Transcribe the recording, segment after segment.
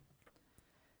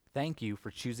Thank you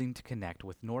for choosing to connect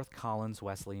with North Collins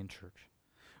Wesleyan Church.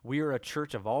 We are a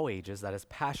church of all ages that is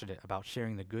passionate about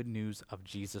sharing the good news of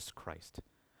Jesus Christ.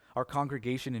 Our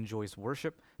congregation enjoys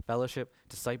worship, fellowship,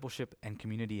 discipleship, and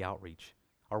community outreach.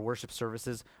 Our worship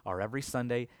services are every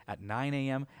Sunday at 9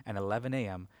 a.m. and 11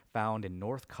 a.m., found in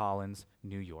North Collins,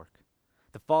 New York.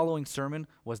 The following sermon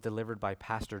was delivered by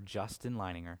Pastor Justin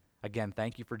Leininger. Again,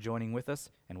 thank you for joining with us,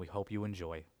 and we hope you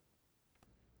enjoy.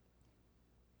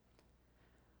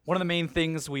 One of the main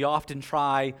things we often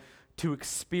try to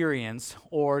experience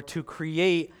or to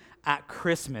create at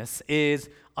Christmas is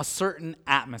a certain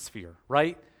atmosphere,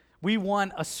 right? We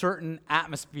want a certain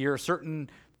atmosphere, a certain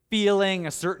feeling,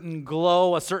 a certain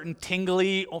glow, a certain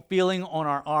tingly feeling on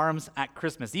our arms at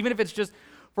Christmas. Even if it's just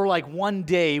for like one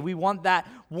day, we want that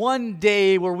one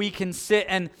day where we can sit,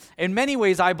 and in many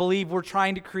ways, I believe we're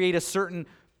trying to create a certain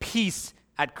peace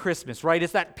at Christmas, right?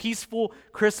 It's that peaceful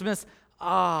Christmas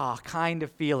kind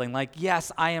of feeling. Like,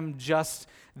 yes, I am just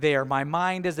there. My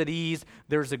mind is at ease.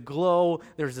 There's a glow.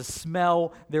 There's a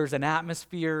smell. There's an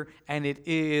atmosphere, and it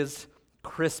is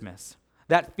Christmas.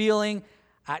 That feeling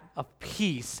of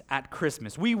peace at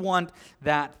Christmas. We want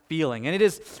that feeling. And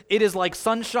it is like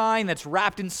sunshine that's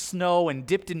wrapped in snow and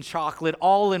dipped in chocolate,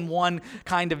 all in one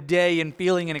kind of day and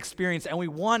feeling and experience. And we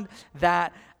want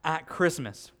that at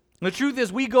Christmas. The truth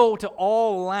is, we go to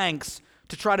all lengths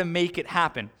to try to make it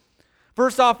happen.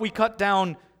 First off, we cut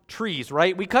down trees,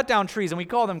 right? We cut down trees, and we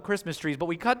call them Christmas trees, but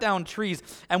we cut down trees,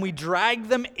 and we drag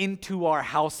them into our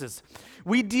houses.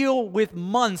 We deal with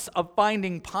months of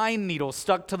finding pine needles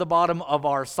stuck to the bottom of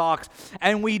our socks,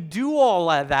 and we do all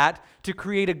of that to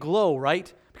create a glow,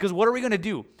 right? Because what are we going to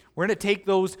do? We're going to take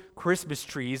those Christmas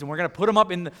trees and we're going to put them up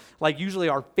in, usually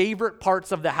our favorite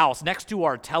parts of the house, next to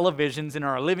our televisions in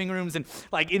our living rooms and,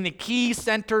 in the key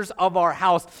centers of our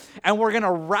house. And we're going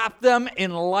to wrap them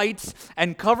in lights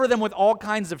and cover them with all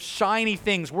kinds of shiny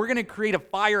things. We're going to create a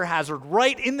fire hazard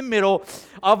right in the middle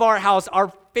of our house,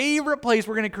 our favorite place.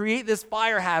 We're going to create this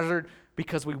fire hazard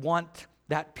because we want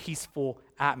that peaceful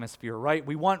atmosphere, right?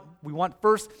 We want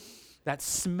first that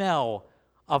smell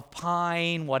of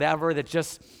pine, whatever, that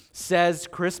just says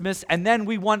Christmas. And then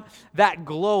we want that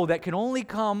glow that can only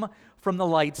come from the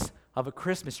lights of a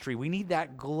Christmas tree. We need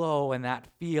that glow and that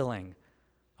feeling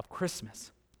of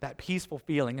Christmas, that peaceful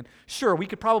feeling. And sure, we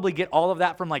could probably get all of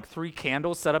that from 3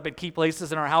 candles set up at key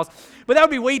places in our house, but that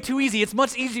would be way too easy. It's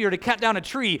much easier to cut down a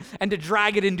tree and to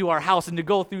drag it into our house and to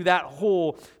go through that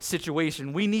whole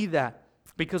situation. We need that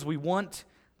because we want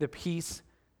the peace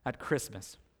at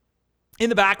Christmas. In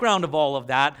the background of all of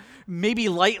that, maybe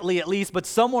lightly at least, but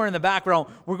somewhere in the background,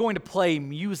 we're going to play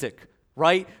music,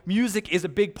 right? Music is a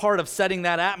big part of setting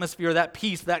that atmosphere, that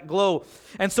peace, that glow.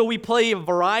 And so we play a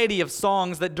variety of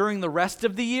songs that during the rest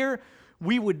of the year,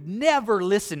 we would never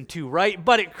listen to, right?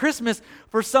 But at Christmas,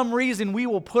 for some reason, we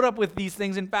will put up with these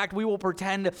things. In fact, we will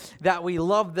pretend that we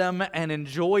love them and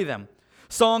enjoy them.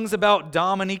 Songs about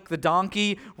Dominique the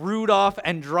donkey, Rudolph,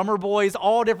 and drummer boys,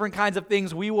 all different kinds of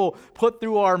things we will put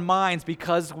through our minds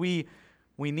because we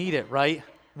need it, right?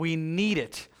 We need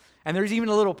it. And there's even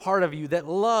a little part of you that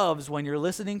loves when you're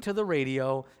listening to the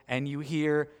radio and you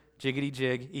hear jiggity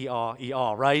jig, ee-aw,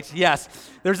 ee-aw, right? Yes,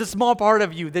 there's a small part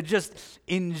of you that just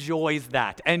enjoys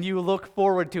that and you look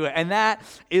forward to it, and that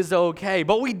is okay.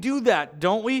 But we do that,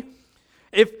 don't we?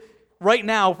 If right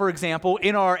now, for example,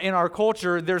 in our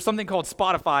culture, there's something called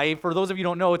Spotify. For those of you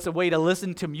who don't know, it's a way to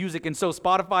listen to music. And so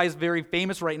Spotify is very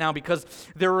famous right now because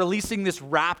they're releasing this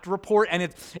Wrapped report,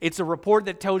 and it's a report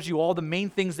that tells you all the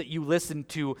main things that you listened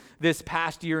to this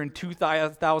past year in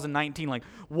 2019. Like,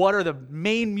 what are the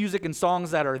main music and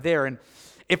songs that are there? And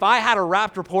if I had a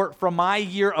Wrapped report from my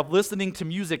year of listening to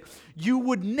music, you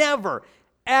would never,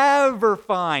 ever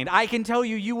find, I can tell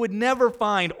you, you would never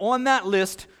find on that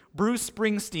list Bruce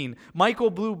Springsteen,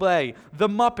 Michael Bublé, The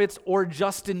Muppets, or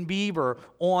Justin Bieber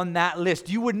on that list.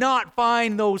 You would not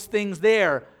find those things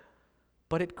there.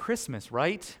 But at Christmas,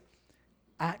 right?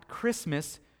 At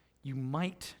Christmas, you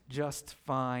might just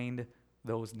find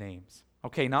those names.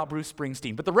 Okay, not Bruce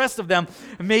Springsteen, but the rest of them,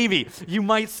 maybe, you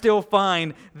might still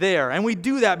find there. And we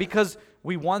do that because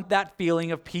we want that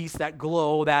feeling of peace, that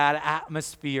glow, that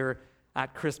atmosphere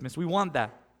at Christmas. We want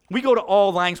that. We go to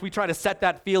all lengths. We try to set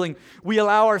that feeling. We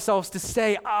allow ourselves to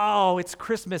say, oh, it's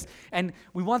Christmas. And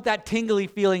we want that tingly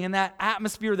feeling and that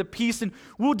atmosphere, the peace, and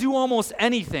we'll do almost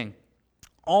anything.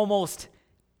 Almost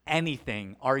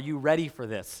anything. Are you ready for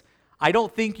this? I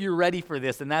don't think you're ready for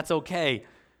this, and that's okay.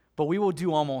 But we will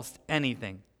do almost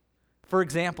anything. For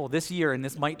example, this year, and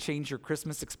this might change your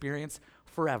Christmas experience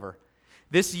forever.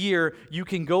 This year, you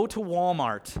can go to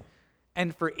Walmart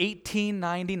And for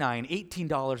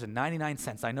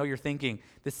 $18.99, I know you're thinking,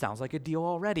 this sounds like a deal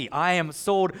already. I am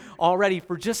sold already.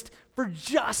 For just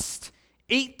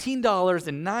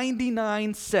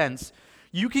 $18.99,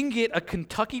 you can get a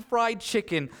Kentucky Fried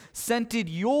Chicken scented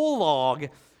Yule log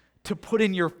to put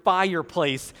in your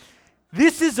fireplace.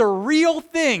 This is a real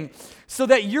thing, so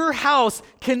that your house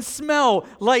can smell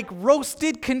like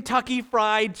roasted Kentucky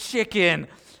Fried Chicken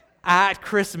at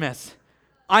Christmas.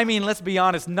 I mean, let's be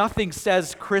honest, nothing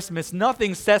says Christmas,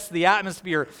 nothing sets the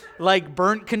atmosphere like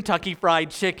burnt Kentucky Fried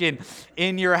Chicken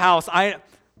in your house.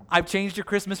 I've changed your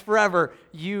Christmas forever.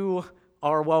 You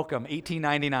are welcome.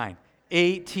 $18.99.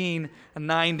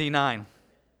 $18.99.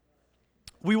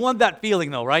 We want that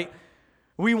feeling though, right?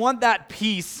 We want that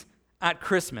peace at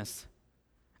Christmas.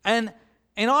 And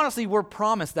honestly, we're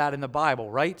promised that in the Bible,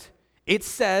 right? It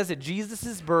says at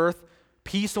Jesus' birth,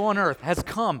 peace on earth has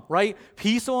come, right?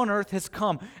 Peace on earth has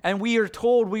come. And we are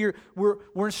told, we're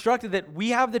instructed that we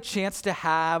have the chance to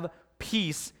have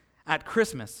peace at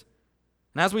Christmas.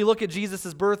 And as we look at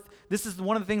Jesus' birth, this is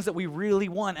one of the things that we really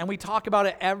want. And we talk about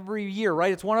it every year,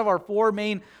 right? It's one of our 4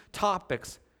 main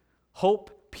topics: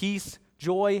 hope, peace,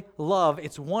 joy, love.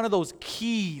 It's one of those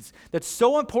keys that's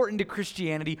so important to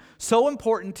Christianity, so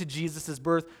important to Jesus'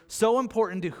 birth, so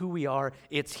important to who we are.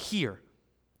 It's here.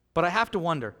 But I have to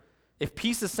wonder, if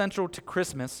peace is central to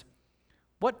Christmas,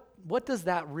 what does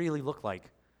that really look like?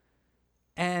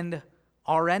 And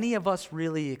are any of us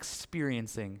really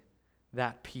experiencing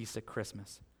that peace at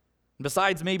Christmas?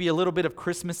 Besides maybe a little bit of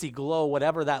Christmassy glow,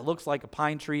 whatever that looks like, a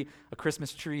pine tree, a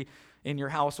Christmas tree in your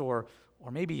house, or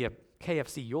maybe a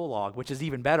KFC Yule log, which is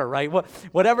even better, right?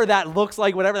 Whatever that looks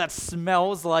like, whatever that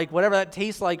smells like, whatever that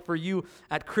tastes like for you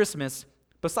at Christmas,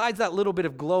 besides that little bit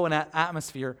of glow and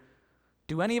atmosphere,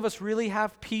 do any of us really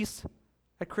have peace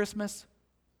at Christmas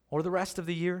or the rest of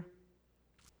the year?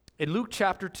 In Luke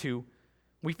chapter 2,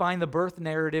 we find the birth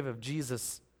narrative of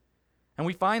Jesus, and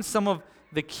we find some of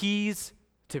the keys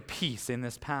to peace in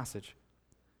this passage.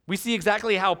 We see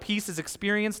exactly how peace is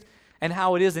experienced and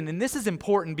how it isn't. And this is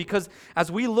important because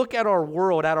as we look at our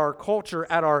world, at our culture,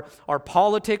 at our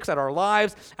politics, at our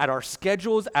lives, at our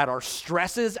schedules, at our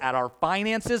stresses, at our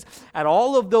finances, at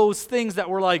all of those things that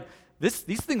we're like,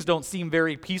 these things don't seem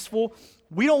very peaceful.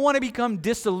 We don't want to become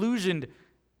disillusioned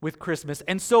with Christmas.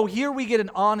 And so here we get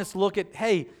an honest look at,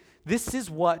 hey, this is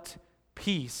what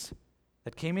peace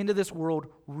that came into this world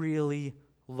really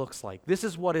looks like. This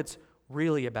is what it's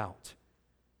really about.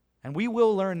 And we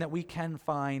will learn that we can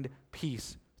find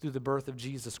peace through the birth of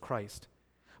Jesus Christ.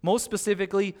 Most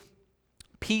specifically,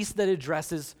 peace that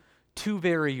addresses 2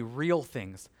 very real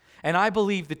things. And I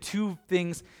believe the 2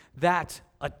 things that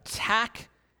attack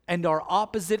and are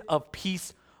opposite of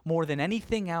peace more than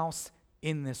anything else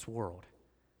in this world: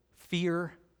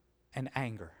 fear and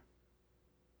anger.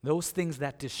 Those things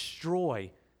that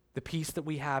destroy the peace that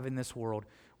we have in this world.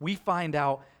 We find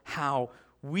out how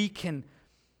we can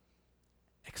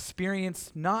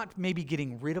experience not maybe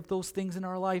getting rid of those things in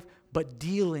our life, but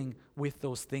dealing with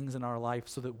those things in our life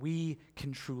so that we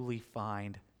can truly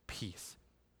find peace.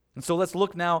 And so let's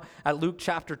look now at Luke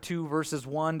chapter 2, verses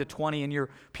 1 to 20. In your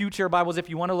Pew Chair Bibles, if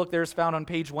you want to look there, it's found on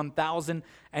page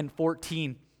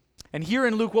 1014. And here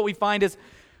in Luke, what we find is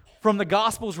from the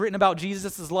Gospels written about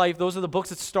Jesus' life, those are the books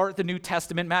that start the New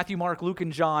Testament: Matthew, Mark, Luke,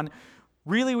 and John.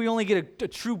 Really, we only get a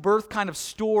true birth kind of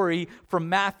story from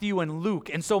Matthew and Luke.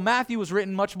 And so Matthew was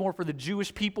written much more for the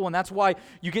Jewish people, and that's why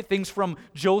you get things from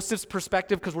Joseph's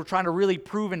perspective, because we're trying to really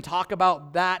prove and talk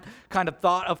about that kind of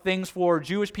thought of things for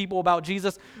Jewish people about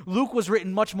Jesus. Luke was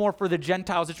written much more for the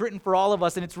Gentiles. It's written for all of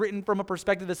us, and it's written from a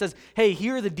perspective that says, hey,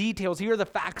 here are the details, here are the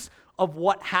facts of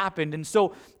what happened. And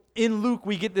so in Luke,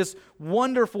 we get this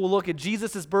wonderful look at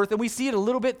Jesus' birth, and we see it a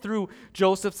little bit through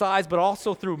Joseph's eyes, but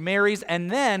also through Mary's, and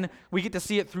then we get to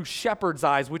see it through shepherds'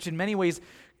 eyes, which in many ways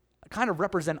kind of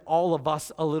represent all of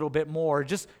us a little bit more.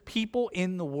 Just people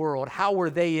in the world, how were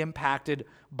they impacted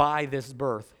by this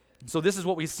birth? So this is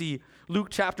what we see, Luke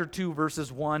chapter 2,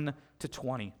 verses 1 to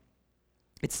 20.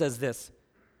 It says this.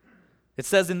 It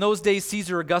says, "In those days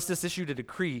Caesar Augustus issued a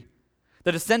decree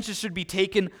that a census should be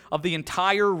taken of the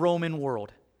entire Roman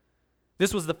world.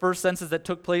 This was the first census that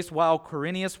took place while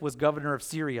Quirinius was governor of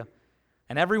Syria,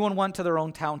 and everyone went to their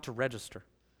own town to register.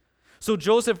 So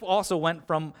Joseph also went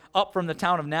up from the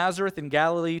town of Nazareth in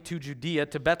Galilee to Judea,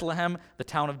 to Bethlehem, the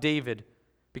town of David,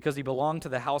 because he belonged to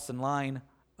the house and line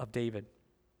of David.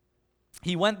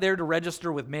 He went there to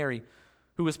register with Mary,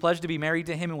 who was pledged to be married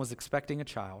to him and was expecting a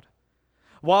child.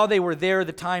 While they were there,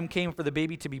 the time came for the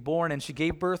baby to be born, and she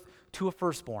gave birth to a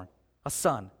firstborn, a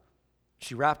son.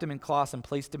 She wrapped him in cloths and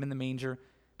placed him in the manger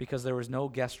because there was no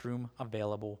guest room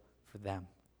available for them."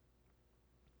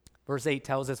 Verse 8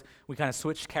 tells us, we kind of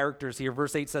switched characters here.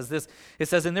 Verse 8 says this. It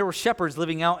says, "And there were shepherds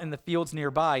living out in the fields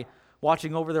nearby,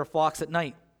 watching over their flocks at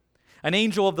night. An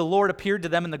angel of the Lord appeared to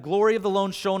them, and the glory of the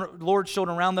Lord shone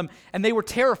around them, and they were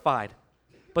terrified.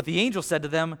 But the angel said to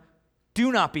them, 'Do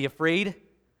not be afraid.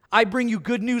 I bring you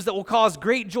good news that will cause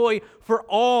great joy for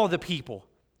all the people.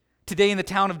 Today in the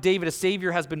town of David, a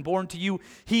Savior has been born to you.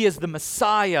 He is the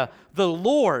Messiah, the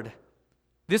Lord.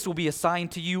 This will be a sign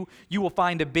to you. You will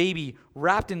find a baby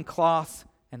wrapped in cloths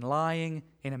and lying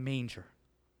in a manger.'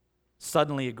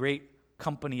 Suddenly a great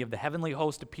company of the heavenly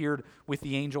host appeared with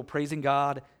the angel, praising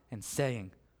God and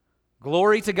saying,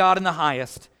 'Glory to God in the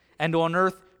highest, and on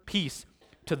earth peace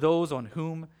to those on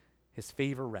whom his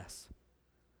favor rests.'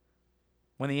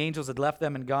 When the angels had left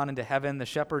them and gone into heaven, the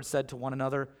shepherds said to one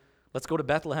another, 'Let's go to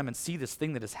Bethlehem and see this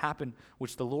thing that has happened,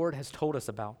 which the Lord has told us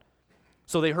about.'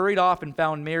 So they hurried off and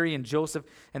found Mary and Joseph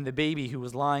and the baby who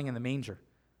was lying in the manger.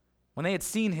 When they had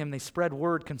seen him, they spread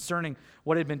word concerning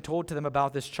what had been told to them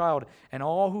about this child, and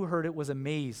all who heard it was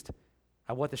amazed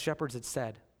at what the shepherds had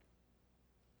said.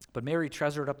 But Mary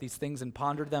treasured up these things and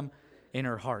pondered them in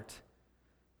her heart."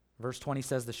 Verse 20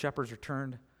 says, "The shepherds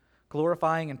returned,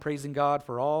 glorifying and praising God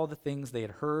for all the things they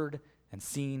had heard and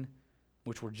seen,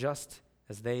 which were just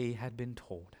as they had been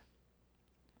told."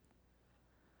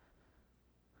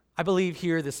 I believe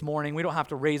here this morning, we don't have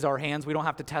to raise our hands, we don't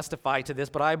have to testify to this,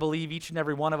 but I believe each and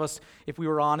every one of us, if we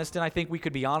were honest, and I think we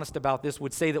could be honest about this,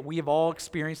 would say that we have all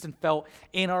experienced and felt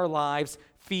in our lives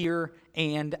fear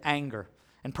and anger,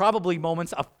 and probably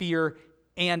moments of fear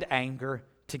and anger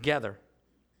together.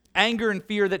 Anger and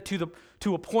fear that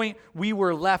to a point we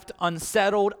were left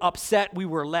unsettled, upset, we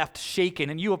were left shaken.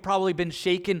 And you have probably been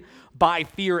shaken by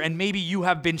fear, and maybe you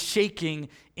have been shaking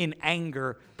in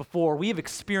anger before. We have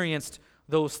experienced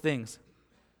those things.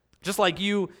 Just like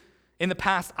you, in the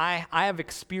past, I have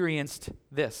experienced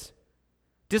this.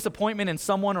 Disappointment in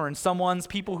someone or in someone's,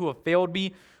 people who have failed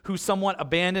me, who somewhat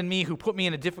abandoned me, who put me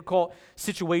in a difficult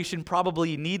situation,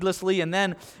 probably needlessly, and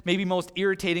then, maybe most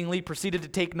irritatingly, proceeded to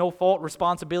take no fault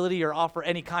responsibility or offer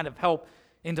any kind of help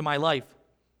into my life.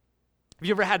 Have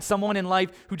you ever had someone in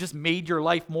life who just made your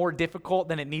life more difficult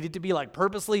than it needed to be, like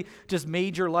purposely just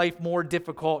made your life more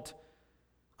difficult?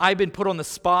 I've been put on the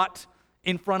spot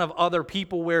in front of other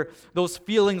people where those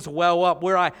feelings well up,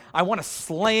 where I want to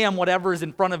slam whatever is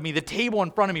in front of me, the table in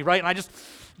front of me, right? And I just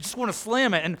want to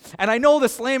slam it. And I know the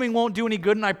slamming won't do any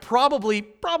good, and I probably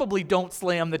don't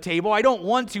slam the table. I don't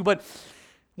want to, but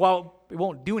while it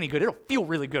won't do any good, it'll feel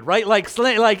really good, right? Like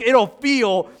it'll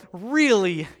feel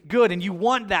really good, and you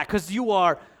want that because you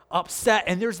are upset,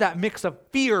 and there's that mix of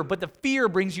fear, but the fear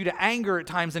brings you to anger at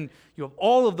times, and you have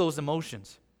all of those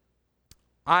emotions.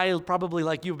 I probably,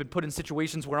 like you, have been put in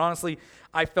situations where, honestly,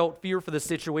 I felt fear for the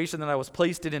situation that I was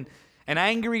placed in, and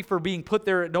angry for being put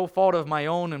there at no fault of my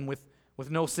own and with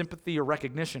no sympathy or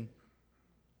recognition.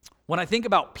 When I think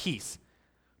about peace,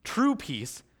 true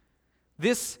peace,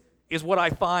 this is what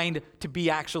I find to be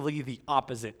actually the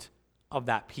opposite of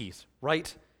that peace,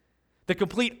 right? The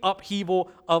complete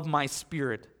upheaval of my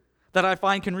spirit that I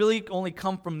find can really only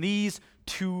come from these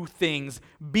two things: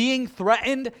 being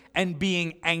threatened and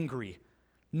being angry.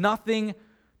 Nothing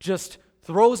just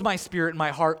throws my spirit and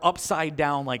my heart upside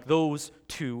down like those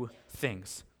two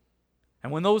things.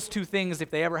 And when those two things,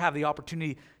 if they ever have the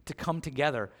opportunity to come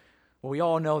together, well, we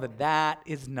all know that that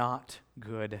is not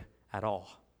good at all.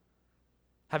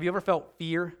 Have you ever felt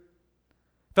fear?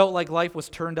 Felt like life was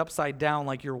turned upside down,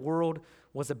 like your world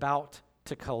was about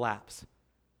to collapse?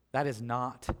 That is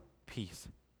not peace.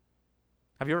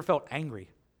 Have you ever felt angry?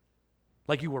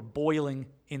 Like you were boiling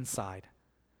inside?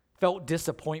 Felt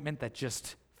disappointment that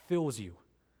just fills you?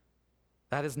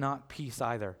 That is not peace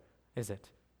either, is it?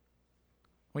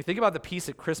 When we think about the peace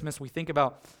at Christmas, we think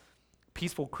about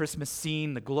peaceful Christmas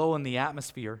scene, the glow in the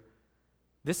atmosphere.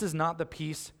 This is not the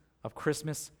peace of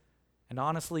Christmas, and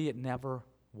honestly, it never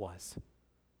was.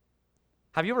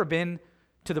 Have you ever been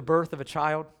to the birth of a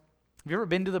child? Have you ever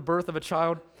been to the birth of a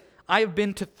child? I have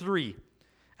been to 3.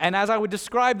 And as I would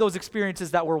describe those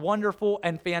experiences that were wonderful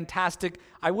and fantastic,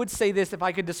 I would say this: if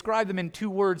I could describe them in 2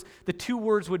 words, the 2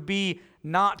 words would be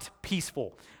not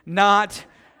peaceful. Not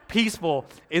peaceful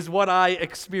is what I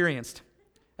experienced.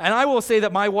 And I will say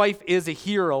that my wife is a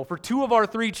hero. For 2 of our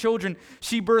 3 children,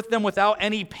 she birthed them without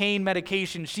any pain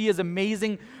medication. She is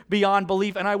amazing beyond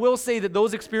belief. And I will say that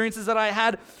those experiences that I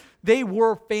had, they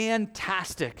were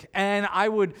fantastic. And I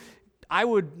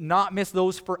would not miss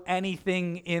those for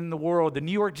anything in the world. The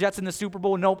New York Jets in the Super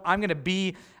Bowl, nope, I'm going to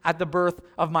be at the birth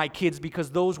of my kids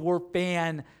because those were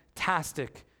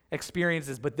fantastic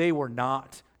experiences, but they were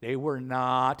not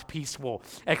peaceful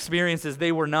experiences.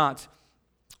 They were not.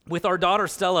 With our daughter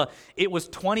Stella, it was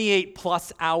 28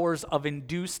 plus hours of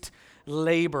induced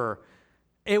labor.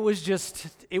 It was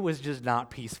just not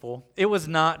peaceful. It was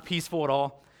not peaceful at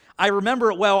all. I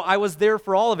remember it well. I was there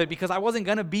for all of it because I wasn't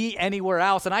going to be anywhere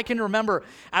else. And I can remember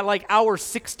at like hour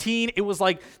 16, it was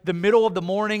like the middle of the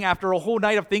morning after a whole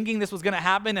night of thinking this was going to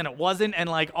happen, and it wasn't, and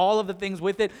like all of the things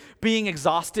with it, being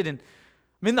exhausted. And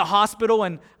I'm in the hospital,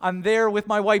 and I'm there with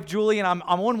my wife, Julie, and I'm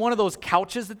on one of those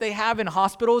couches that they have in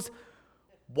hospitals.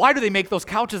 Why do they make those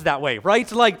couches that way, right?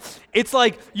 It's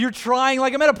like you're trying,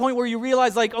 like I'm at a point where you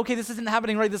realize like, okay, this isn't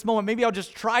happening right this moment. Maybe I'll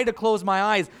just try to close my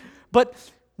eyes. But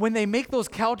when they make those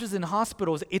couches in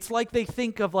hospitals, it's like they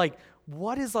think of like,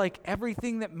 what is like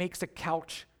everything that makes a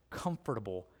couch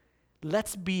comfortable?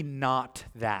 Let's be not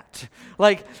that.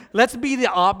 Like, let's be the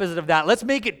opposite of that. Let's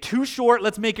make it too short.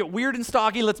 Let's make it weird and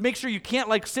stocky. Let's make sure you can't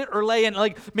like sit or lay, and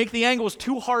like make the angles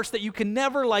too harsh that you can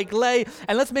never like lay.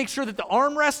 And let's make sure that the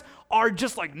armrests are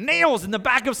just like nails in the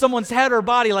back of someone's head or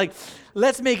body. Like,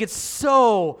 let's make it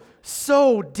so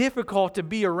difficult to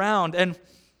be around. And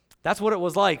that's what it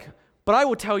was like. But I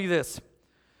will tell you this.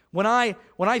 When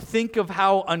I think of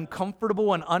how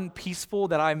uncomfortable and unpeaceful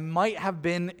that I might have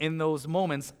been in those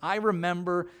moments, I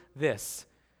remember this.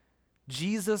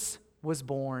 Jesus was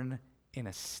born in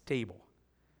a stable.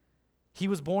 He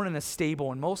was born in a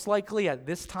stable, and most likely at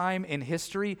this time in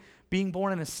history, being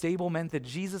born in a stable meant that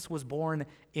Jesus was born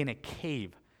in a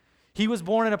cave. He was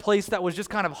born in a place that was just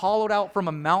kind of hollowed out from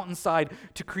a mountainside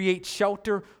to create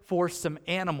shelter for some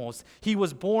animals. He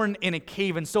was born in a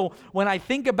cave, and so when I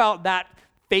think about that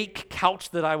fake couch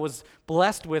that I was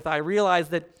blessed with, I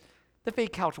realized that the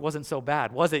fake couch wasn't so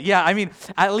bad, was it? Yeah, I mean,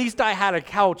 at least I had a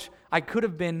couch. I could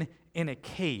have been in a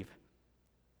cave.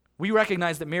 We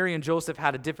recognize that Mary and Joseph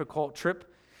had a difficult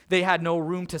trip. They had no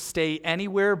room to stay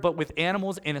anywhere but with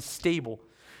animals in a stable.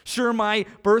 Sure, my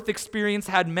birth experience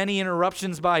had many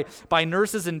interruptions by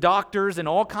nurses and doctors and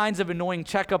all kinds of annoying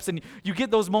checkups, and you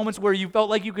get those moments where you felt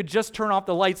like you could just turn off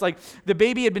the lights, like the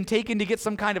baby had been taken to get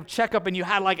some kind of checkup and you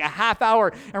had like a half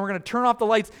hour and we're going to turn off the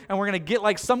lights and we're going to get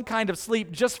like some kind of sleep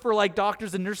just for like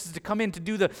doctors and nurses to come in to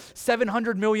do the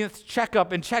 700 millionth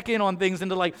checkup and check in on things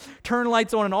and to like turn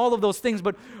lights on and all of those things.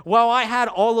 But while I had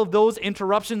all of those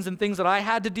interruptions and things that I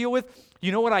had to deal with,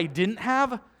 you know what I didn't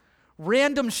have?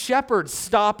 Random shepherds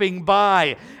stopping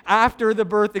by after the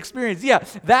birth experience. Yeah,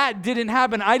 that didn't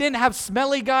happen. I didn't have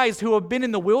smelly guys who have been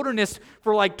in the wilderness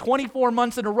for like 24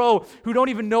 months in a row who don't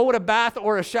even know what a bath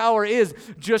or a shower is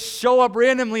just show up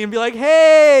randomly and be like,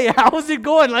 hey, how's it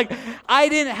going? Like, I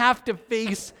didn't have to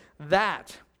face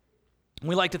that.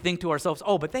 We like to think to ourselves,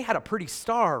 oh, but they had a pretty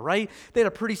star, right? They had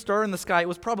a pretty star in the sky. It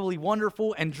was probably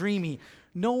wonderful and dreamy.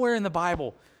 Nowhere in the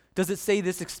Bible does it say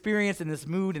this experience and this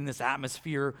mood and this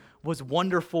atmosphere was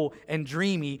wonderful and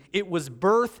dreamy. It was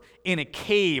birth in a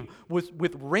cave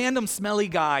with random smelly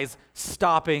guys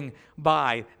stopping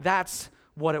by. That's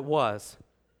what it was.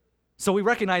 So we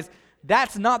recognize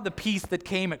that's not the peace that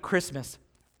came at Christmas.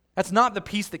 That's not the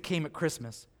peace that came at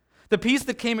Christmas. The peace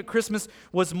that came at Christmas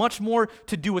was much more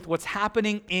to do with what's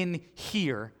happening in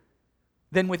here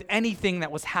than with anything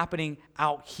that was happening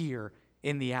out here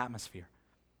in the atmosphere.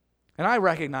 And I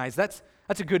recognize that's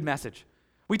a good message.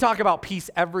 We talk about peace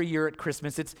every year at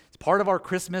Christmas. It's part of our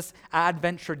Christmas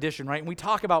Advent tradition, right? And we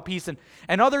talk about peace.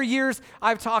 And other years,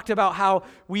 I've talked about how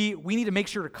we need to make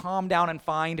sure to calm down and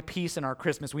find peace in our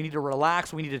Christmas. We need to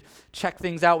relax. We need to check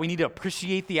things out. We need to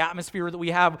appreciate the atmosphere that we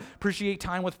have, appreciate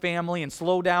time with family, and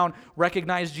slow down,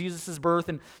 recognize Jesus' birth.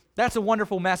 And that's a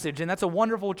wonderful message, and that's a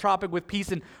wonderful topic with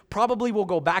peace. And probably we'll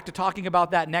go back to talking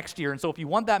about that next year. And so if you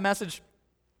want that message,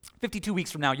 52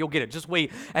 weeks from now, you'll get it. Just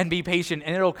wait and be patient,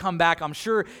 and it'll come back. I'm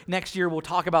sure next year we'll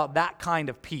talk about that kind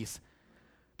of peace.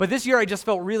 But this year I just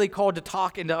felt really called to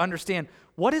talk and to understand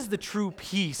what is the true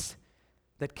peace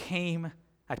that came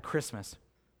at Christmas.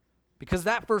 Because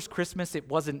that first Christmas, it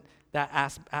wasn't that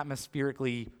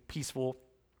atmospherically peaceful.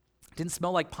 It didn't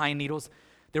smell like pine needles.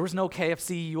 There was no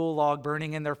KFC Yule log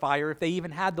burning in their fire, if they even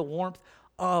had the warmth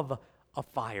of a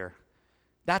fire.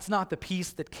 That's not the peace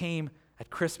that came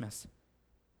at Christmas.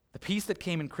 The peace that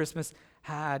came in Christmas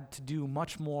had to do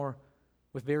much more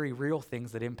with very real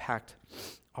things that impact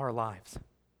our lives.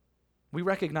 We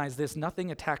recognize this.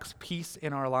 Nothing attacks peace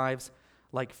in our lives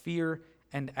like fear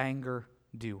and anger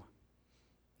do.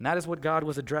 And that is what God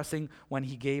was addressing when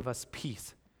He gave us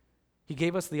peace. He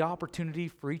gave us the opportunity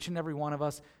for each and every one of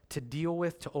us to deal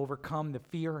with, to overcome the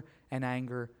fear and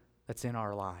anger that's in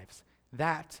our lives.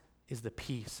 That is the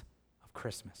peace of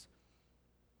Christmas.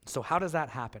 So how does that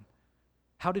happen?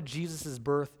 How did Jesus'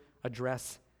 birth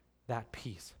address that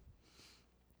peace?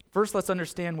 First, let's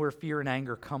understand where fear and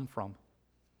anger come from.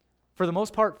 For the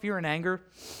most part, fear and anger,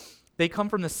 they come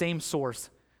from the same source.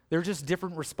 They're just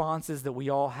different responses that we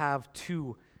all have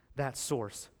to that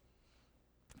source.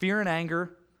 Fear and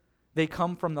anger, they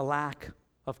come from the lack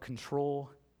of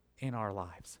control in our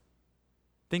lives.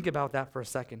 Think about that for a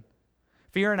second.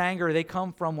 Fear and anger, they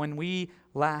come from when we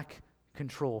lack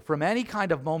control. From any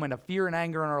kind of moment of fear and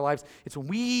anger in our lives, it's when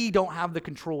we don't have the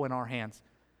control in our hands.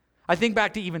 I think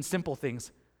back to even simple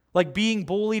things, like being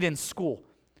bullied in school.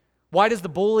 Why does the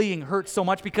bullying hurt so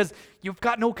much? Because you've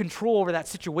got no control over that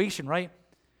situation, right?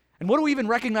 And what do we even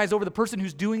recognize over the person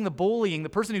who's doing the bullying, the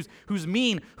person who's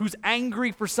mean, who's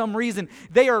angry for some reason?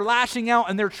 They are lashing out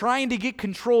and they're trying to get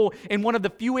control in one of the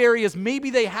few areas maybe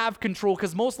they have control,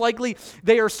 because most likely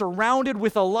they are surrounded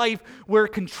with a life where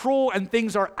control and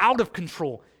things are out of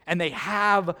control, and they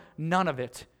have none of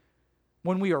it.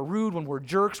 When we are rude, when we're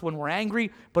jerks, when we're angry,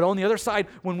 but on the other side,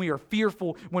 when we are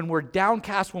fearful, when we're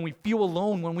downcast, when we feel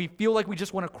alone, when we feel like we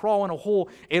just want to crawl in a hole,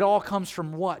 it all comes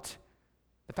from what?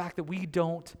 The fact that we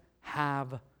don't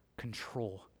have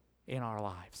control in our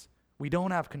lives. We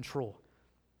don't have control.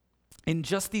 In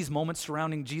just these moments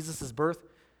surrounding Jesus' birth,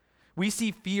 we see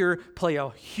fear play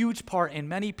a huge part in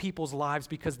many people's lives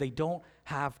because they don't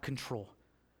have control.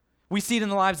 We see it in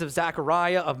the lives of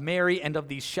Zechariah, of Mary, and of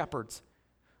these shepherds.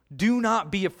 Do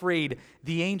not be afraid.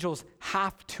 The angels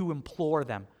have to implore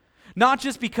them. Not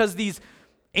just because these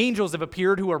angels have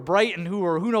appeared who are bright and who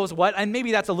are who knows what, and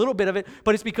maybe that's a little bit of it,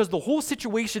 but it's because the whole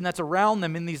situation that's around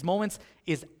them in these moments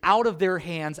is out of their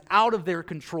hands, out of their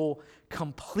control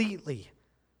completely.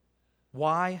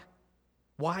 Why?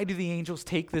 Why do the angels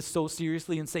take this so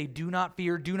seriously and say, do not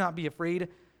fear, do not be afraid?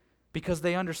 Because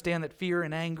they understand that fear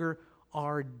and anger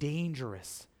are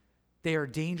dangerous. They are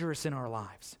dangerous in our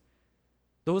lives.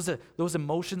 Those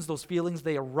emotions, those feelings,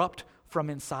 they erupt from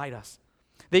inside us.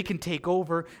 They can take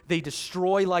over. They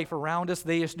destroy life around us.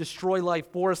 They destroy life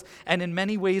for us. And in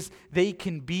many ways, they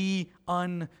can be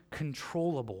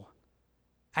uncontrollable.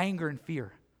 Anger and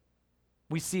fear.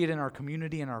 We see it in our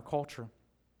community and our culture.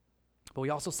 But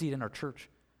we also see it in our church,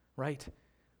 right?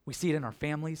 We see it in our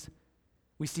families.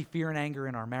 We see fear and anger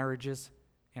in our marriages,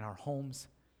 in our homes,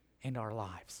 in our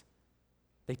lives.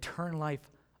 They turn life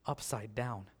upside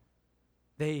down.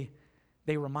 They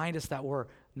remind us that we're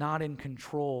not in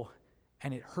control,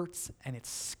 and it hurts, and it's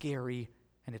scary,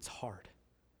 and it's hard.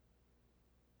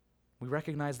 We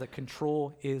recognize that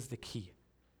control is the key.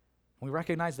 We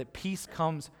recognize that peace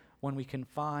comes when we can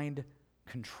find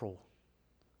control.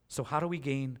 So how do we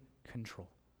gain control?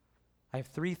 I have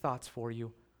 3 thoughts for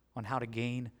you on how to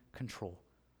gain control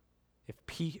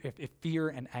if fear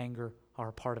and anger are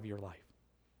a part of your life.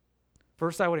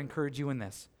 First, I would encourage you in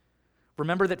this.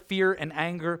 Remember that fear and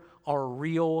anger are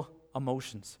real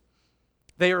emotions.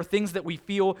 They are things that we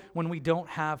feel when we don't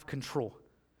have control.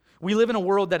 We live in a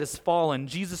world that is fallen.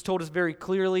 Jesus told us very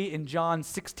clearly in John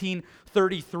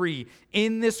 16:33,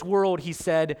 in this world, he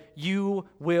said, you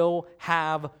will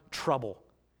have trouble.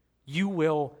 You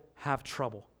will have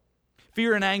trouble.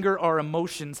 Fear and anger are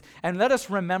emotions, and let us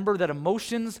remember that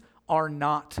emotions are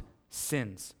not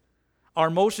sins. Our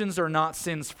emotions are not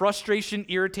sins. Frustration,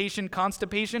 irritation,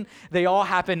 constipation, they all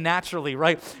happen naturally,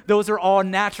 right? Those are all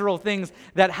natural things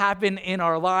that happen in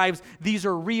our lives. These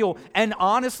are real. And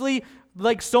honestly,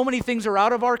 like so many things are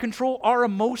out of our control, our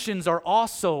emotions are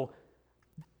also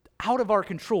out of our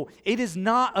control. It is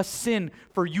not a sin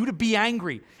for you to be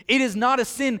angry. It is not a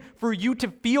sin for you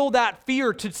to feel that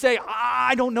fear, to say,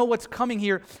 I don't know what's coming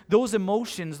here. Those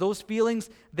emotions, those feelings,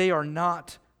 they are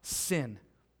not sin.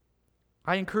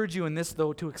 I encourage you in this,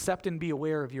 though, to accept and be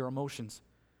aware of your emotions.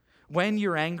 When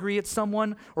you're angry at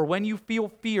someone or when you feel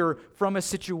fear from a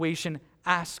situation,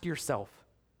 ask yourself,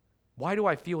 why do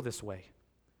I feel this way?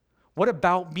 What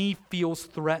about me feels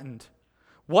threatened?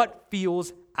 What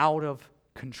feels out of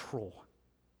control?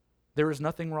 There is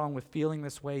nothing wrong with feeling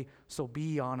this way, so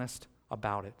be honest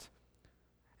about it.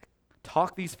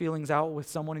 Talk these feelings out with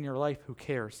someone in your life who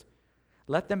cares.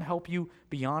 Let them help you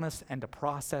be honest and to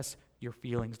process your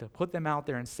feelings, to put them out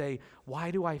there and say,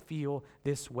 why do I feel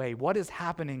this way? What is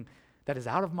happening that is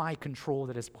out of my control,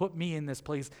 that has put me in this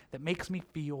place, that makes me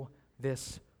feel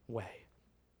this way?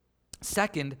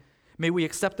 Second, may we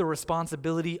accept the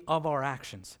responsibility of our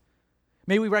actions.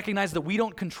 May we recognize that we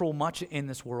don't control much in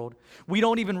this world. We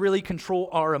don't even really control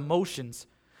our emotions,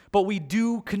 but we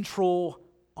do control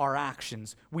our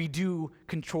actions. We do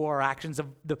control our actions. Of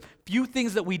the few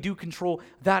things that we do control,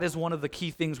 that is one of the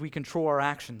key things. We control our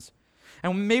actions.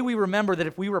 And may we remember that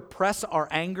if we repress our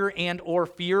anger and or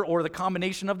fear or the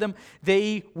combination of them,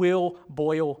 they will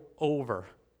boil over.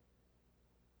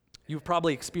 You've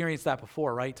probably experienced that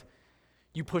before, right?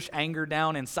 You push anger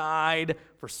down inside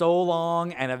for so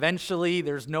long, and eventually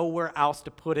there's nowhere else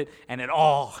to put it, and it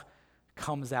all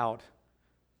comes out.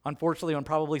 Unfortunately, on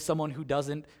probably someone who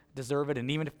doesn't deserve it,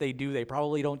 and even if they do, they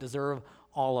probably don't deserve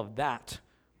all of that,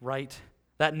 right?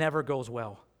 That never goes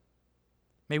well.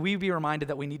 May we be reminded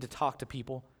that we need to talk to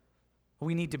people.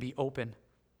 We need to be open.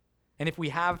 And if we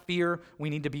have fear, we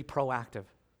need to be proactive.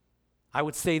 I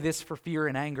would say this for fear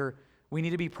and anger. We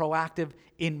need to be proactive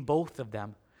in both of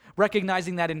them.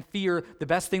 Recognizing that in fear, the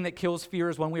best thing that kills fear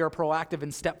is when we are proactive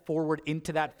and step forward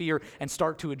into that fear and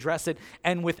start to address it.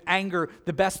 And with anger,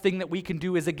 the best thing that we can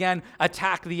do is, again,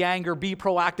 attack the anger, be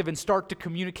proactive, and start to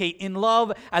communicate in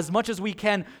love as much as we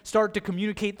can, start to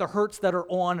communicate the hurts that are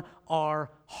on our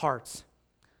hearts.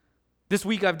 This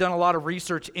week, I've done a lot of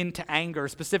research into anger,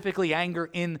 specifically anger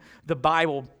in the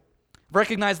Bible.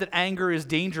 Recognize that anger is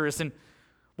dangerous, and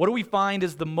what do we find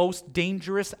is the most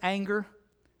dangerous anger?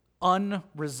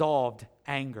 Unresolved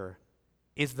anger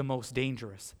is the most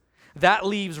dangerous. That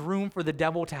leaves room for the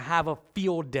devil to have a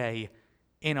field day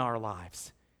in our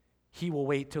lives. He will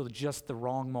wait till just the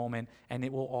wrong moment, and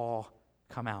it will all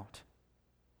come out.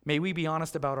 May we be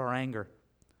honest about our anger.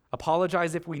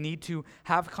 Apologize if we need to,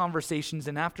 have conversations,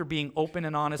 and after being open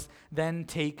and honest, then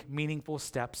take meaningful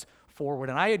steps forward.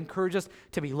 And I encourage us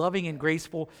to be loving and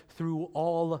graceful through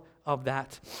all of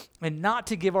that, and not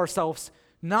to give ourselves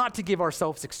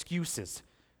excuses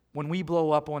when we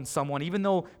blow up on someone, even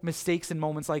though mistakes and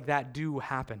moments like that do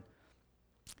happen.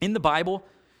 In the Bible,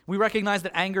 we recognize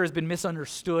that anger has been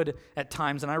misunderstood at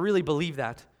times, and I really believe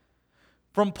that.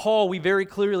 From Paul, we very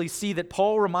clearly see that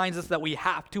Paul reminds us that we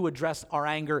have to address our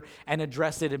anger and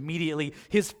address it immediately.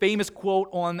 His famous quote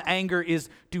on anger is,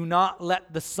 "Do not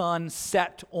let the sun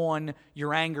set on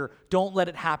your anger." Don't let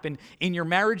it happen in your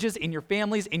marriages, in your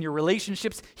families, in your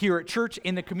relationships, here at church,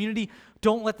 in the community.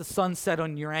 Don't let the sun set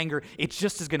on your anger. It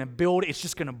just is going to build. It's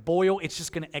just going to boil. It's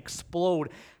just going to explode.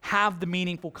 Have the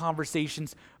meaningful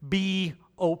conversations. Be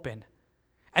open.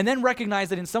 And then recognize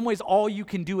that in some ways, all you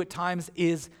can do at times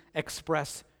is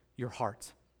express your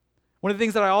heart. One of the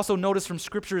things that I also notice from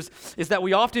scriptures is that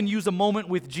we often use a moment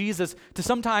with Jesus to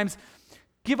sometimes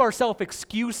give ourselves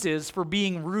excuses for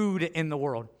being rude in the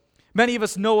world. Many of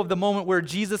us know of the moment where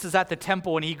Jesus is at the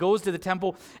temple, and he goes to the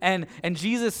temple, and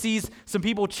Jesus sees some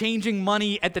people changing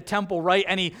money at the temple, right?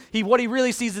 And he what he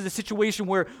really sees is a situation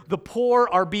where the poor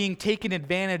are being taken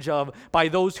advantage of by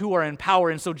those who are in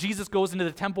power. And so Jesus goes into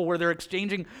the temple where they're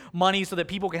exchanging money so that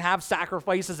people can have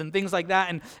sacrifices and things like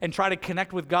that and try to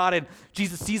connect with God. And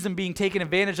Jesus sees them being taken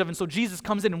advantage of. And so Jesus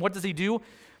comes in, and what does he do?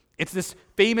 It's this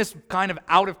famous kind of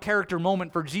out-of-character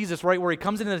moment for Jesus, right, where he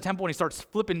comes into the temple and he starts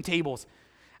flipping tables.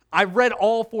 I've read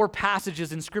all 4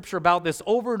 passages in Scripture about this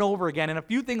over and over again, and a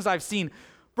few things I've seen.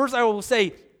 First, I will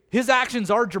say, his actions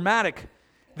are dramatic.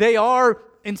 They are,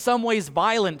 in some ways,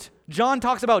 violent. John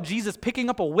talks about Jesus picking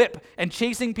up a whip and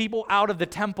chasing people out of the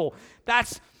temple.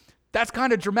 That's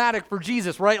kind of dramatic for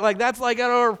Jesus, right? Like, that's like,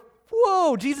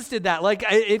 whoa, Jesus did that. Like,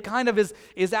 it kind of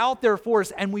is out there for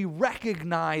us, and we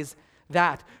recognize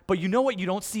that. But you know what you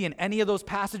don't see in any of those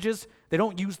passages? They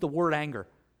don't use the word anger.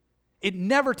 It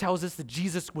never tells us that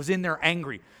Jesus was in there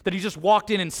angry, that he just walked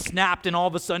in and snapped, and all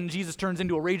of a sudden Jesus turns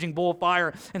into a raging bull of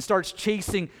fire and starts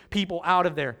chasing people out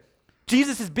of there.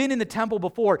 Jesus has been in the temple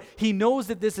before. He knows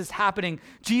that this is happening.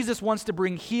 Jesus wants to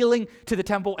bring healing to the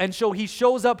temple, and so he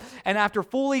shows up, and after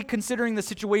fully considering the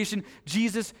situation,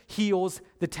 Jesus heals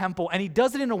the temple. And he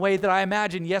does it in a way that I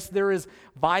imagine, yes, there is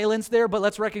violence there, but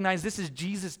let's recognize this is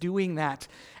Jesus doing that.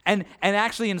 And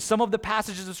actually, in some of the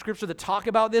passages of Scripture that talk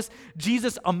about this,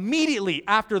 Jesus immediately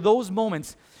after those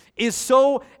moments is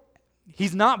so...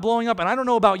 He's not blowing up, and I don't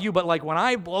know about you, but like when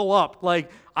I blow up,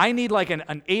 like I need like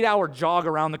an 8-hour jog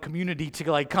around the community to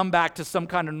like come back to some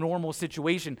kind of normal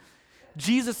situation.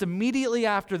 Jesus immediately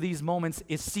after these moments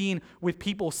is seen with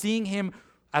people seeing him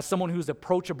as someone who's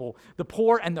approachable. The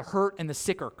poor and the hurt and the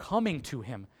sick are coming to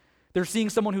him. They're seeing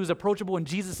someone who's approachable, and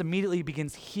Jesus immediately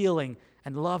begins healing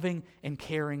and loving and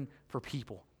caring for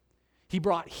people. He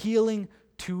brought healing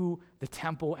to the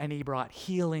temple, and he brought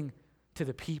healing to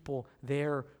the people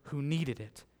there who needed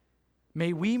it.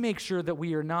 May we make sure that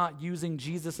we are not using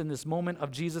Jesus in this moment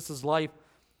of Jesus' life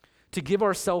to give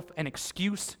ourselves an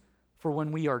excuse for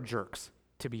when we are jerks,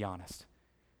 to be honest.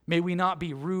 May we not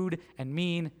be rude and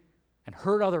mean and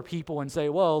hurt other people and say,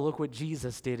 well, look what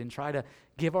Jesus did, and try to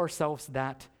give ourselves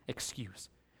that excuse.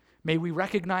 May we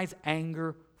recognize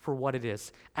anger for what it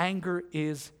is. Anger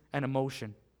is an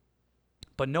emotion,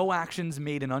 but no actions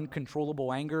made in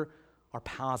uncontrollable anger are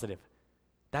positive.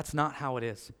 That's not how it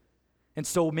is. And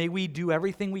so may we do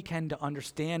everything we can to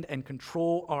understand and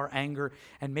control our anger,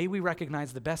 and may we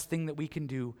recognize the best thing that we can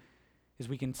do is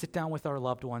we can sit down with our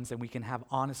loved ones and we can have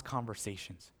honest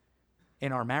conversations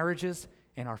in our marriages,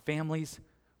 in our families,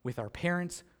 with our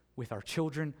parents, with our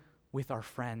children, with our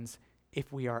friends.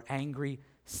 If we are angry,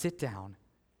 sit down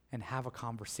and have a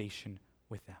conversation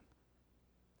with them.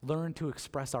 Learn to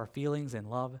express our feelings in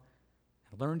love,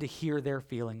 and learn to hear their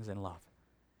feelings in love.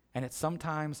 And it's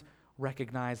sometimes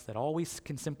recognize that all we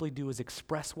can simply do is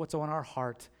express what's on our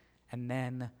heart and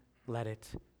then let it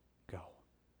go.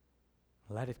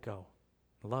 Let it go.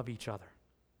 Love each other.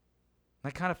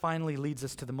 That kind of finally leads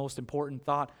us to the most important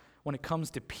thought when it comes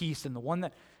to peace, and the one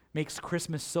that makes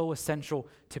Christmas so essential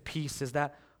to peace is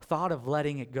that thought of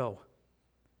letting it go.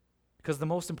 Because the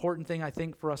most important thing I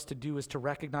think for us to do is to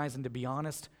recognize and to be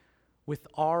honest with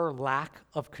our lack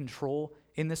of control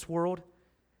in this world,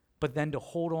 but then to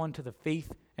hold on to the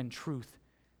faith and truth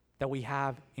that we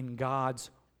have in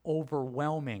God's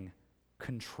overwhelming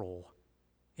control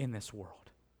in this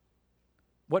world.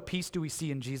 What peace do we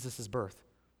see in Jesus' birth?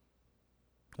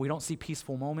 We don't see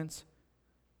peaceful moments.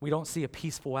 We don't see a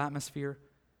peaceful atmosphere.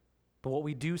 But what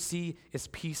we do see is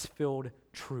peace-filled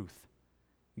truth.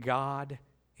 God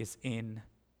is in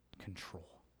control.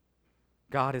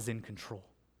 God is in control.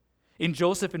 In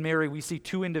Joseph and Mary, we see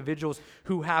two individuals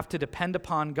who have to depend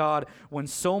upon God when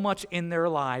so much in their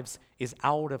lives is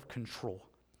out of control.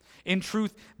 In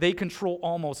truth, they control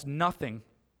almost nothing.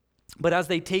 But as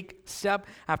they take step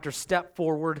after step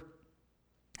forward,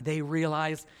 they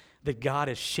realize that God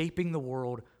is shaping the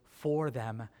world for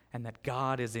them and that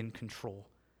God is in control.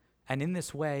 And in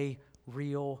this way,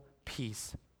 real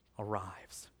peace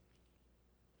arrives.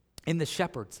 In the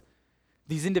shepherds,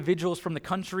 these individuals from the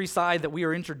countryside that we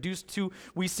are introduced to,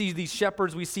 we see these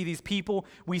shepherds, we see these people,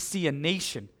 we see a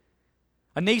nation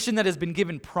that has been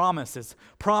given promises,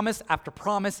 promise after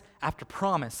promise after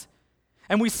promise.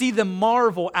 And we see them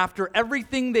marvel after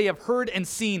everything they have heard and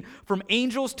seen, from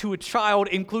angels to a child,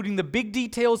 including the big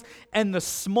details and the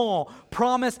small.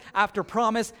 Promise after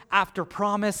promise after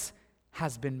promise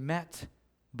has been met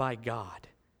by God.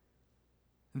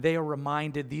 They are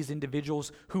reminded, these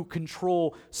individuals who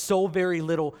control so very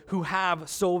little, who have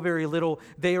so very little,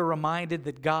 they are reminded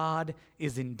that God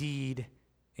is indeed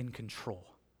in control.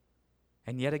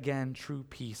 And yet again, true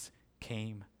peace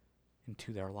came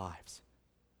into their lives.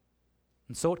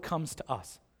 And so it comes to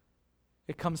us.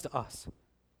 It comes to us.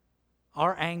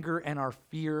 Our anger and our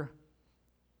fear,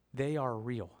 they are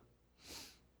real.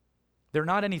 They're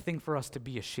not anything for us to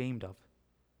be ashamed of.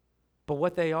 But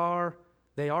what they are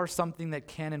something that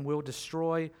can and will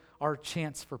destroy our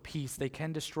chance for peace. They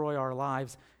can destroy our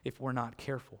lives if we're not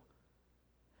careful.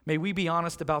 May we be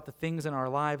honest about the things in our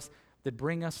lives that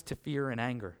bring us to fear and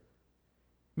anger.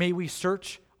 May we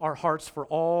search our hearts for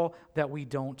all that we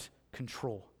don't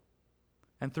control.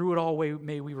 And through it all,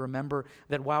 may we remember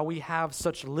that while we have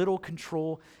such little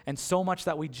control and so much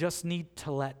that we just need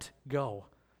to let go,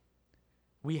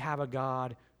 we have a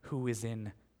God who is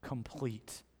in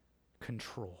complete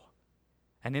control.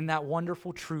 And in that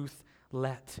wonderful truth,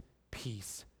 let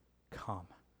peace come.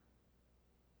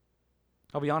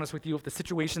 I'll be honest with you, if the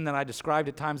situation that I described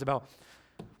at times about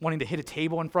wanting to hit a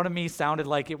table in front of me sounded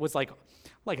like it was like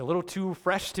a little too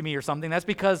fresh to me or something, that's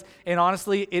because, and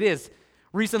honestly, it is.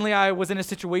 Recently, I was in a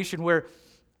situation where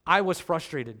I was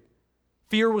frustrated.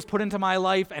 Fear was put into my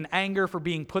life and anger for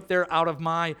being put there out of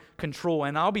my control.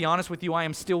 And I'll be honest with you, I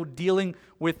am still dealing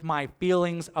with my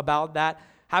feelings about that,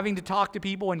 having to talk to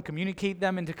people and communicate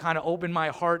them and to kind of open my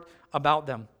heart about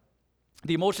them.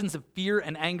 The emotions of fear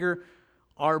and anger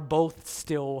are both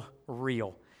still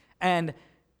real. And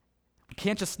we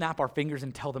can't just snap our fingers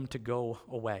and tell them to go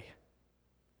away.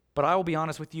 But I will be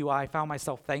honest with you, I found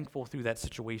myself thankful through that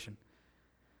situation.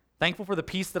 Thankful for the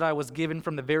peace that I was given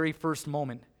from the very first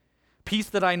moment. Peace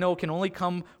that I know can only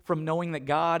come from knowing that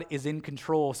God is in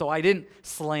control. So I didn't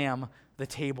slam the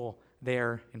table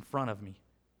there in front of me.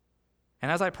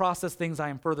 And as I process things, I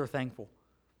am further thankful.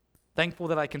 Thankful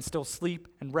that I can still sleep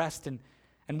and rest and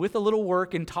with a little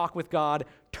work and talk with God,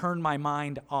 turn my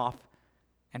mind off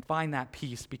and find that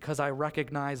peace because I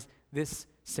recognize this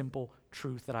simple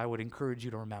truth that I would encourage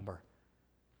you to remember.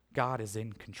 God is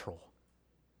in control.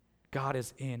 God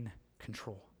is in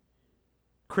control.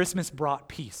 Christmas brought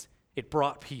peace. It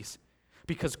brought peace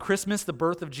because Christmas, the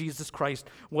birth of Jesus Christ,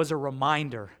 was a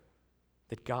reminder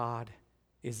that God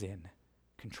is in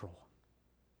control.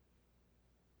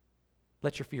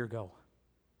 Let your fear go.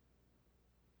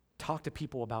 Talk to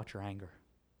people about your anger.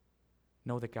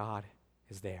 Know that God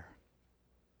is there.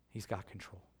 He's got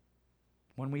control.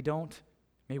 When we don't,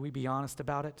 may we be honest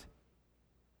about it,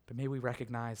 but may we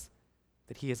recognize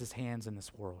that He has His hands in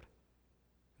this world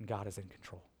and God is in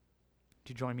control. Would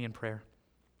you join me in prayer?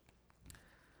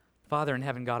 Father in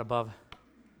heaven, God above,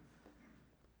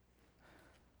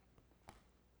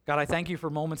 God, I thank you for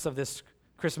moments of this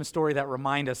Christmas story that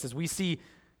remind us as we see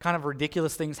kind of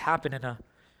ridiculous things happen in a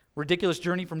ridiculous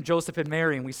journey from Joseph and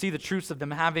Mary, and we see the truths of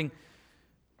them having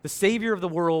the Savior of the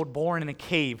world born in a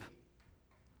cave,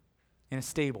 in a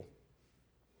stable.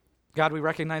 God, we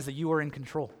recognize that you are in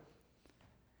control.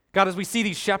 God, as we see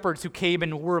these shepherds who came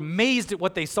and were amazed at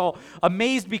what they saw,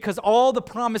 amazed because all the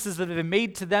promises that had been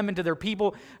made to them and to their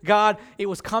people, God, it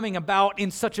was coming about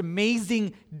in such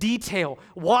amazing detail.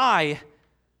 Why?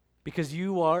 Because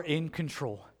you are in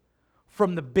control.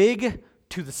 From the big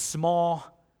to the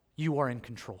small, you are in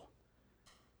control.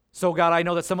 So God, I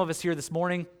know that some of us here this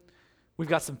morning, we've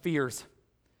got some fears.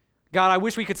 God, I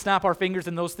wish we could snap our fingers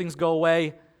and those things go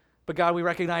away. But God, we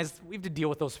recognize we have to deal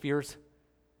with those fears.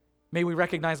 May we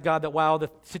recognize, God, that while the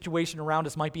situation around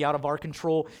us might be out of our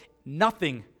control,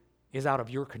 nothing is out of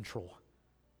your control.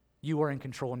 You are in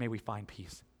control, and may we find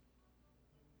peace.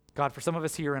 God, for some of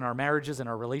us here in our marriages and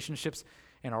our relationships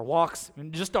and our walks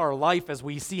and just our life, as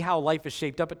we see how life is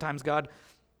shaped up at times, God,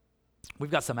 we've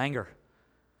got some anger.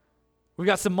 We've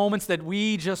got some moments that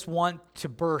we just want to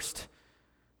burst.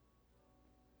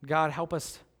 God, help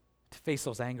us to face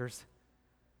those angers.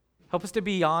 Help us to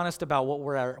be honest about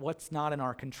what's not in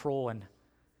our control, and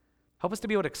help us to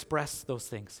be able to express those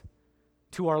things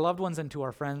to our loved ones and to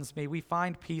our friends. May we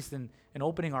find peace in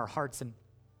opening our hearts and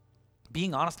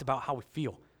being honest about how we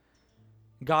feel.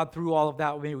 God, through all of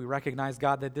that, may we recognize,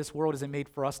 God, that this world isn't made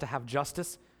for us to have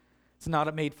justice. It's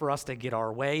not made for us to get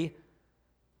our way.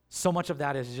 So much of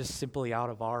that is just simply out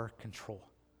of our control.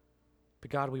 But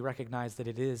God, we recognize that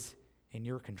it is in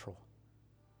your control.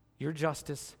 Your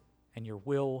justice and your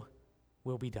will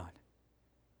be done.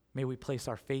 May we place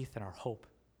our faith and our hope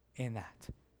in that.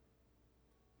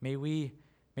 May we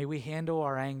handle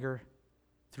our anger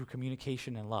through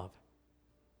communication and love.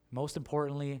 Most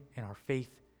importantly, in our faith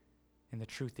in the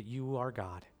truth that you are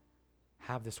God,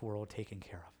 have this world taken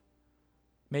care of.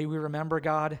 May we remember,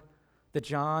 God, that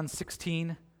John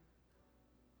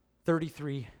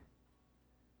 16:33,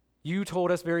 you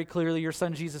told us very clearly, your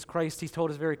Son Jesus Christ, he's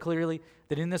told us very clearly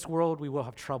that in this world we will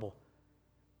have trouble.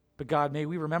 But God, may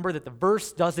we remember that the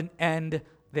verse doesn't end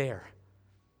there.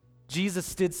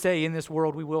 Jesus did say, in this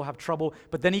world we will have trouble,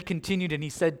 but then he continued and he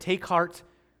said, take heart,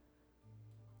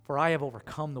 for I have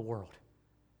overcome the world.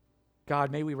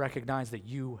 God, may we recognize that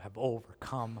you have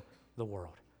overcome the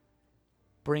world.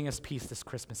 Bring us peace this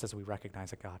Christmas as we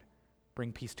recognize it, God.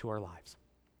 Bring peace to our lives.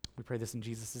 We pray this in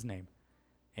Jesus' name.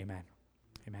 Amen.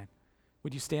 Amen.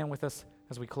 Would you stand with us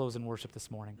as we close in worship this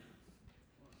morning?